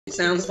It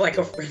sounds like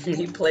a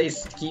friendly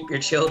place to keep your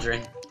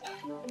children.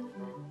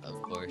 Of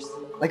course.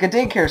 Like a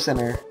daycare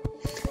center,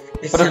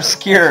 It but sounds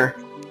obscure.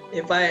 like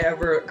if I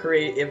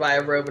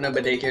ever open up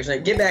a daycare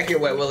center, get back here,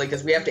 Wet Willie,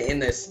 because we have to end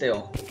this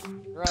still.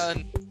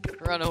 Run.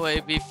 Run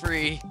away, be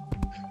free.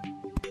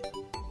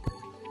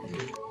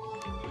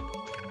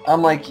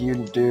 I'm like you,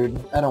 dude.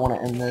 I don't want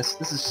to end this.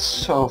 This is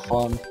so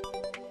fun.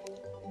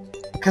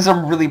 Because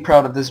I'm really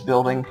proud of this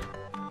building.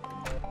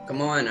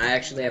 Come on, I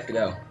actually have to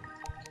go.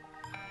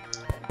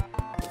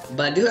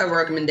 But I do have a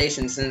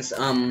recommendation since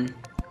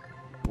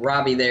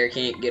Robbie there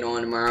can't get on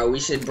tomorrow. We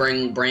should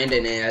bring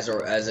Brandon in as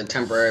a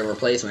temporary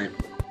replacement.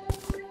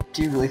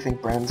 Do you really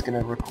think Brandon's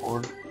gonna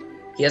record?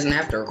 He doesn't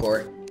have to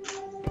record.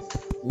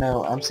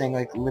 No, I'm saying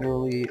like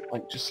literally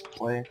like just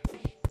play.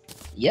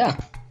 Yeah.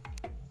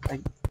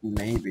 Like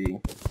maybe.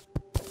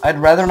 I'd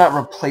rather not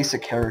replace a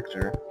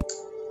character.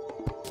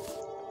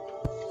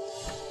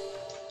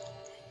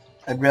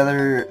 I'd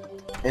rather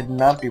it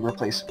not be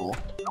replaceable.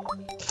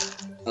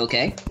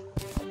 Okay.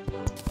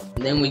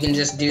 Then we can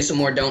just do some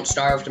more Don't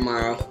Starve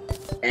tomorrow,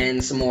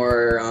 and some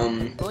more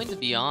I'm going to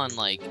be on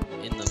like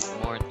in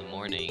the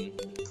morning,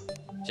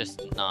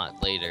 just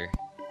not later.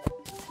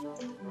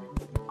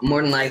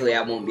 More than likely,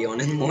 I won't be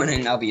on in the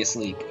morning. I'll be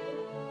asleep.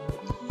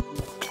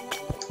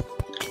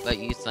 But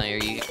you, Snyder, are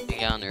you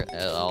getting on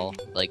at all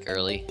like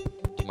early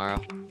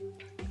tomorrow?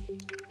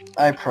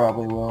 I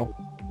probably will.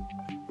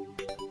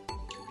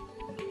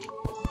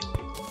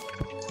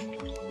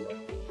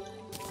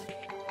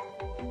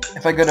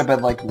 If I go to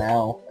bed like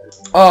now.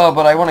 Oh,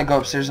 but I want to go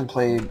upstairs and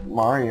play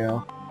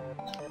Mario.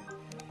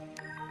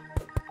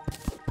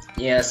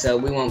 Yeah, so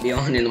we won't be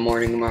on in the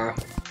morning tomorrow.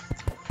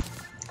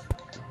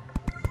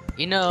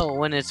 You know,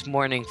 when it's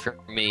morning for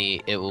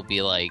me, it will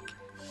be like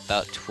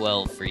about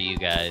 12 for you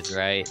guys,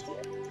 right?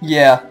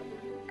 Yeah.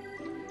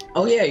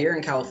 Oh yeah, you're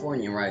in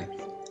California, right?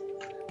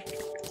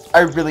 I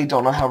really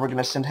don't know how we're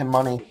gonna send him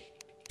money.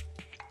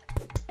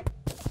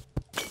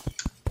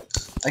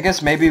 I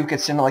guess maybe we could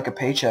send like a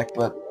paycheck,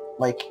 but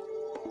like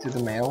through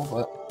the mail,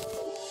 but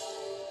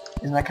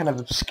isn't that kind of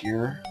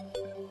obscure?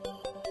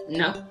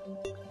 No.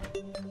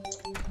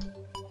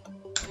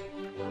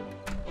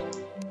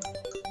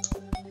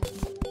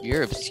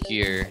 You're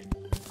obscure.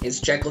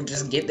 His check will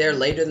just get there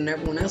later than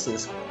everyone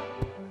else's.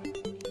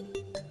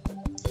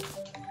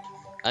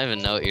 I don't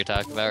even know what you're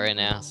talking about right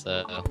now,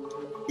 so...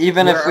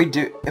 Even if we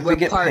do, if we We're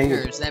get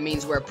partners. paid. That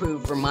means we're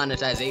approved for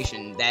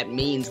monetization. That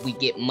means we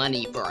get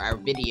money for our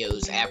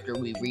videos after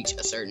we reach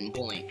a certain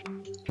point.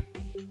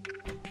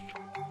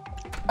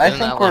 I Isn't think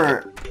that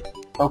we're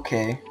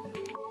okay.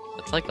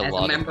 It's like a As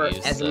lot a member, of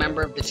views, as a though.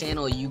 member of the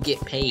channel, you get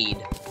paid.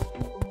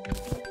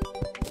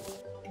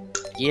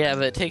 Yeah,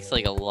 but it takes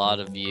like a lot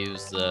of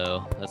views,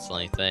 though. That's the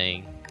only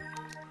thing.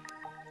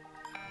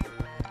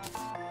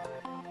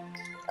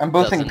 I'm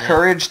both Doesn't it?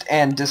 encouraged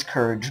and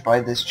discouraged by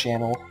this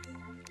channel.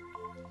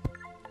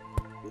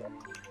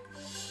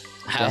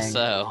 How Dang.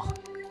 so?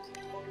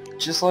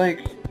 Just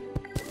like,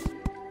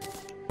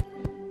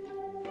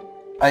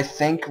 I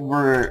think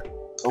we're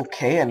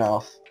okay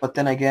enough, but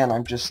then again,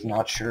 I'm just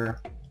not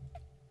sure.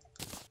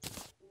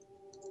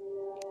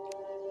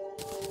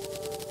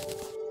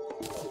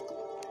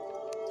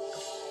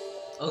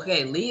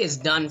 Okay, Lee is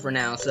done for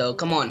now, so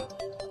come on.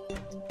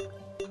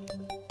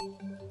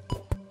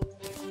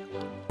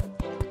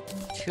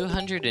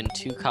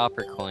 202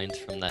 copper coins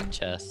from that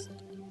chest.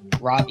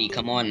 Robbie,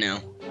 come on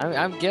now.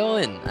 I'm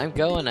going.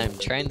 I'm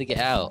trying to get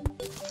out.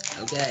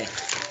 Okay.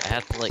 I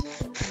have to like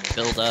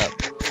build up.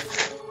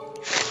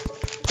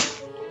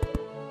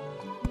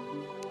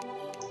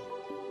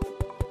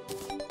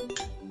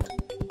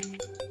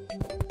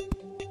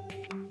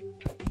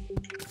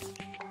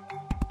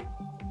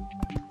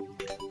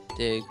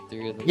 Dig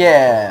through the...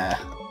 Yeah.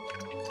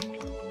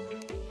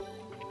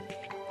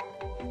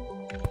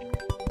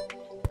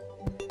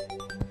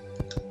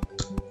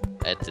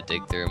 I had to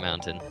dig through a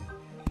mountain.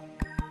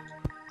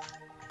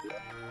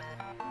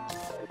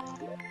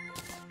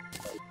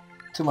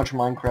 Too much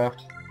Minecraft.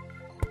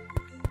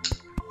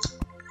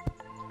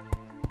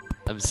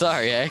 I'm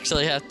sorry, I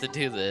actually have to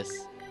do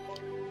this.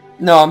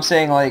 No, I'm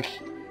saying like,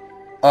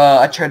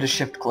 I tried to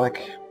shift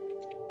click.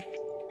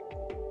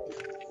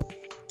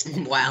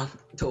 Wow,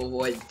 to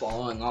avoid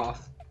falling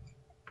off.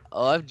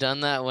 Oh, I've done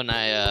that when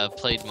I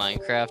played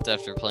Minecraft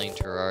after playing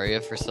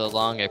Terraria for so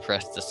long. I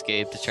pressed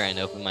escape to try and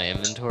open my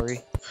inventory.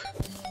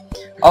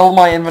 All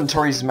my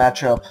inventories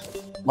match up.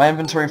 My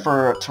inventory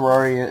for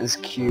Terraria is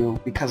Q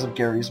because of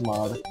Gary's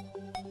mod.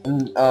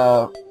 And,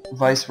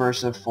 vice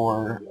versa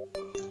for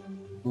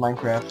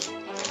Minecraft.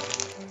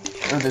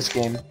 Or this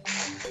game.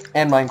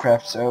 And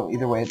Minecraft, so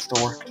either way it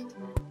still worked.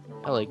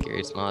 I like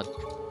Gary's mod.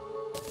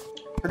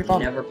 Pretty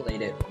fun. Never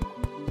played it.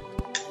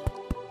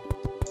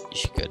 You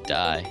should go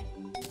die.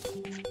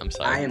 I'm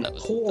sorry, I am that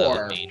was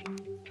poor. mean.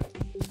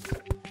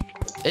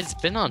 It's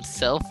been on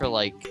sale for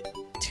like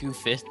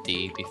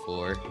 $2.50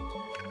 before.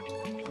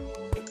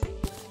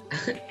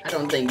 I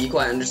don't think you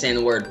quite understand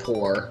the word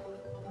poor.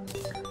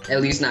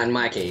 At least not in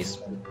my case.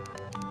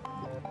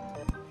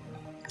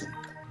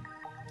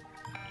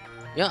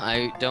 Yeah,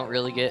 I don't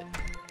really get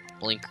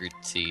blinker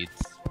seeds.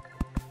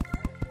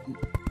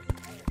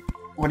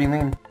 What do you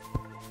mean?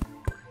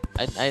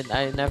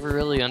 I never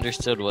really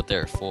understood what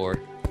they're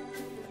for.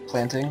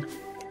 Planting?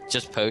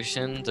 Just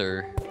potions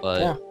or what?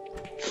 Yeah.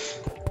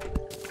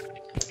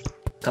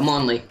 Come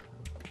on, Lee.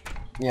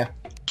 Yeah.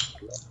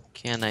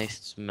 Can I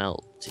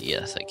smelt?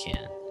 Yes, I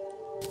can.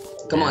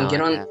 Come on, Now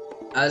get I on. have-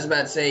 I was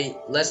about to say,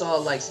 let's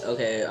all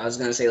okay. I was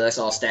gonna say let's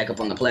all stack up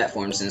on the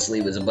platform since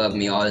Lee was above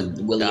me. All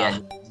Willie Yeah.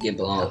 had to get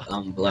below.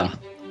 Below.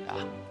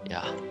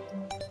 Yeah.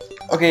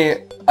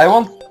 Okay, I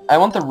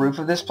want the roof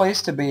of this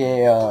place to be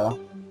a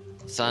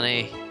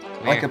Sonny,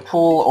 come like here. a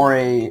pool or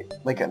a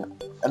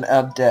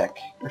a deck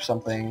or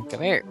something.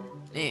 Come here.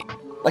 Hey.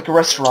 Like a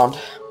restaurant.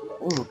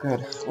 Ooh,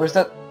 good. Where's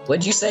that?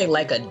 What'd you say?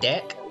 Like a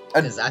deck?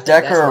 A 'Cause I think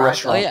deck that's or a where I Oh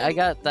restaurant? yeah, I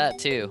got that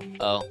too.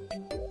 Oh,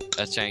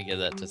 I was trying to give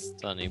that to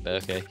Sonny,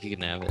 but okay, you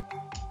can have it.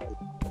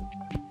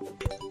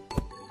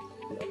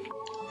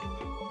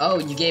 Oh,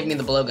 you gave me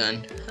the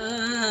blowgun.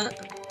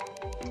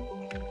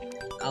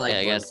 I like. Yeah,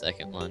 I blow- got a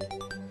second one.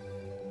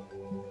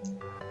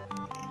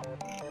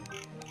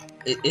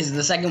 Is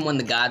the second one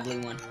the godly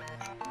one?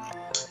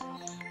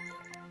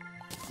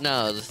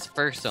 No, the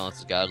first one's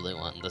the godly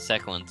one. The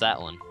second one's that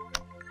one.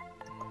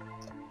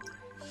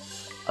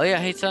 Oh yeah,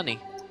 hey Sonny.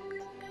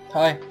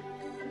 Hi.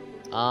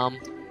 Come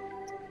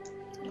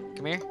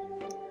here.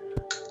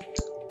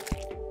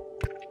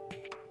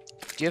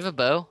 Do you have a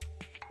bow?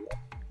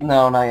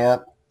 No, not yet.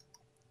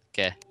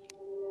 Okay.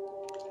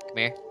 Come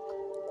here.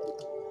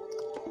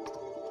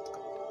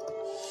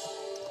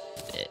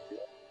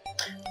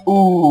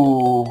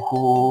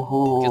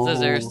 Ooh. Give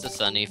those arrows to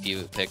Sonny if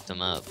you picked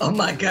them up. Oh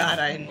my god!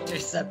 I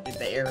intercepted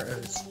the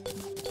arrows.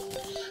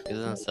 Give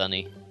them to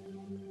Sonny.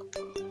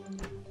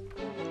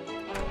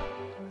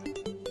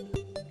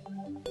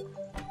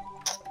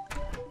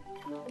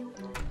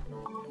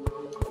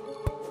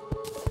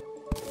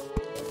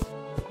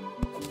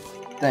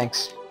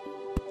 Thanks.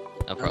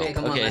 No problem.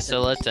 come on, Okay, let's so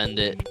end let's end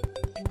it.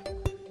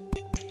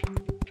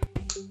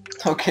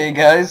 Okay,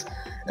 guys.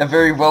 A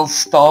very well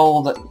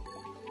stalled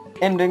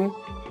ending.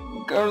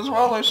 Goes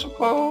well, I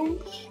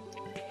suppose.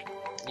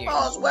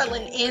 All's well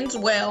and ends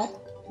well.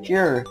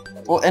 Here,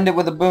 we'll end it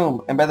with a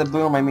boom, and by the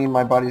boom I mean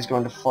my body's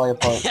going to fly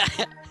apart.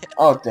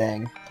 Oh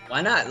dang.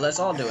 Why not? Let's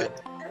all do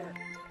it.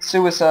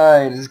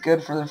 Suicide is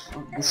good for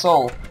the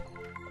soul.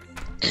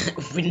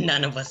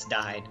 None of us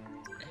died.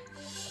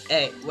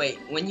 Hey, wait.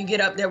 When you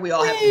get up there, we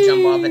all have to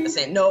jump off at the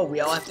same. No, we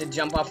all have to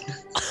jump off.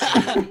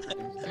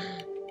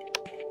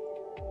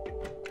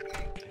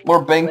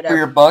 More bang for Whatever.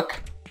 your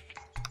buck.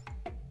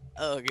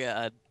 Oh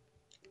god.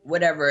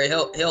 Whatever.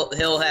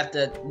 He'll have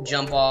to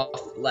jump off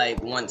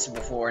like once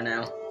before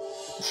now.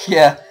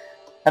 Yeah,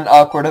 an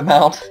awkward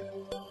amount.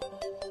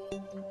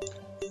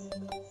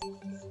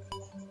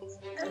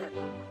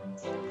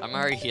 I'm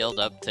already healed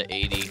up to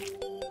 80. So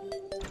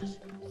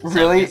I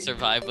Really? can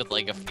survive with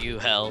like a few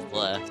health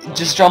left.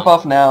 Just jump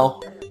off now.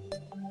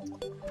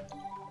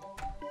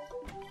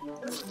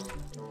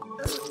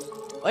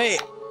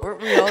 Wait,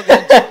 weren't we all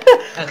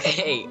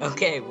gonna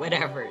Okay,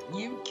 whatever.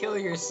 You kill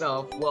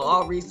yourself. We'll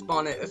all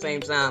respawn at the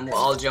same time. We'll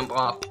all jump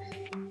off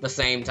the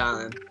same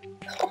time.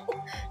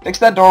 Fix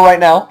that door right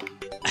now.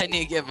 I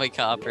need to get my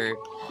copper.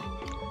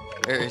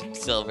 Or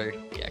silver.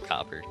 Yeah,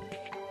 copper.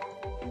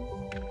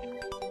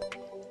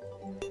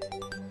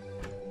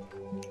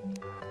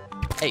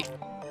 Hey.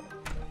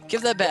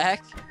 Give that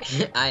back.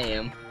 I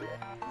am.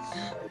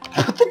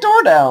 Put the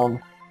door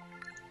down.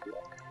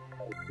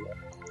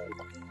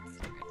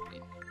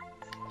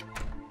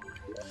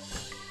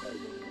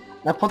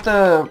 Now put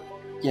the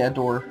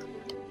door.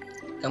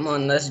 Come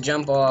on, let's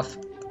jump off.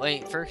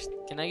 Wait, first,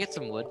 can I get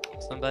some wood?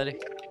 Somebody?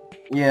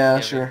 Yeah, Yeah,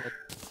 sure. wood.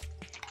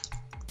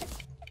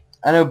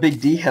 I know Big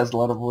D has a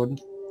lot of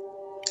wood.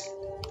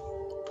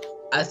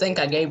 I think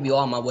I gave you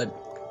all my wood.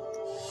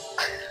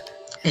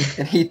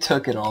 And he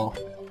took it all.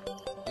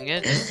 I'm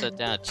gonna just set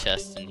down a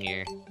chest in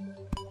here.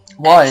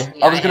 Why?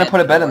 Actually, I was I gonna had put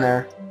a bed in more.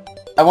 there.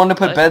 I wanted to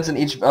put What? beds in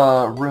each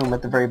room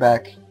at the very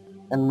back.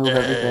 And move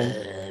everything.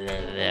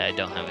 I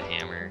don't have a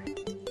hammer.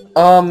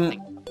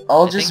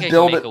 I'll I just think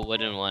build I can it. make a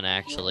wooden one,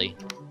 actually.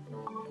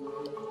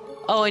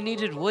 Oh, I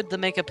needed wood to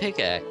make a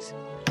pickaxe.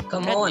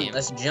 Come God on, damn.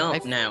 let's jump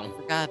I now.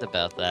 forgot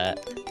about that.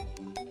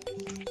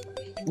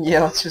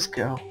 Yeah, let's just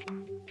go.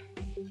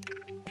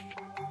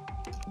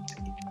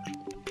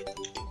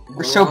 We're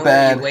The so longer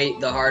bad. you wait,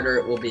 the harder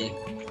it will be.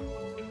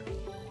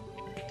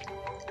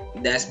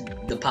 That's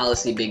the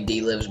policy Big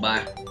D lives by.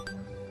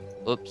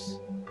 Whoops.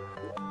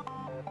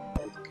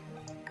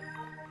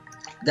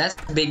 That's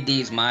Big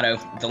D's motto.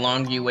 The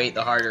longer you wait,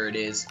 the harder it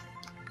is.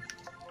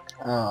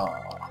 Oh.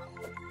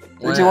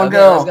 Well, 3, 2, 1, okay,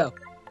 go. let's go.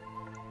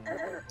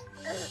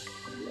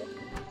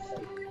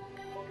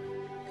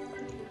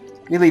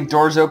 We leave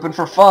doors open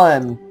for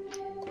fun.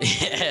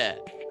 Yeah.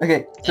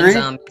 Okay, And 3,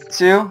 zombies.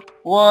 2,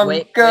 1,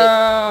 Wait,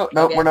 go!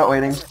 Nope, Okay. we're not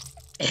waiting.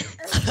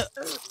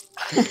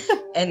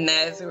 And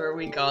that's where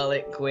we call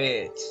it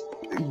quits.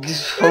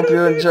 Hope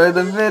you enjoyed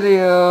the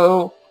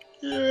video.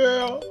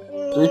 Yeah.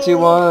 3, 2,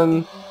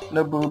 1.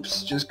 No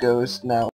boops, just goes now.